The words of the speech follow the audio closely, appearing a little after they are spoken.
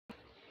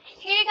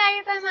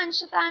Hi guys, I'm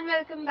Anshita and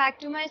welcome back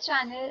to my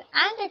channel.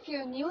 And if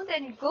you're new,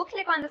 then go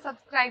click on the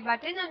subscribe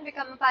button and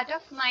become a part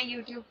of my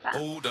YouTube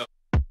family. Moda.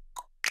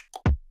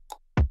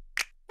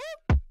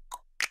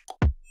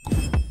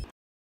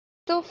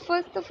 So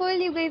first of all,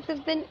 you guys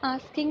have been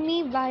asking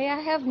me why I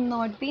have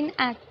not been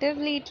active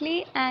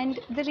lately, and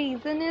the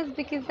reason is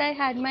because I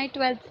had my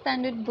 12th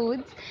standard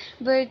boards,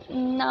 but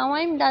now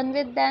I'm done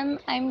with them.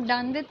 I'm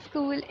done with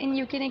school, and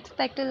you can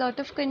expect a lot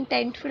of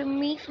content from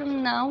me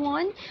from now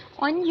on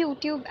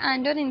YouTube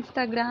and on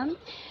Instagram.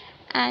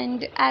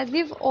 And as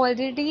you've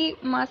already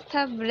must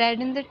have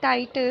read in the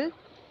title,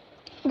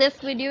 this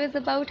video is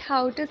about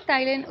how to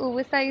style an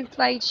oversized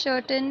white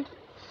shirt in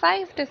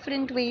 5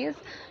 different ways,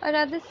 or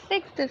rather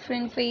 6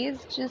 different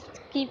ways. Just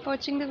keep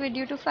watching the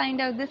video to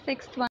find out the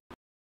sixth one.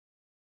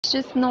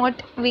 Just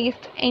not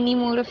waste any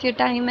more of your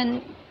time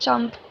and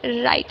jump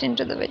right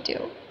into the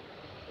video.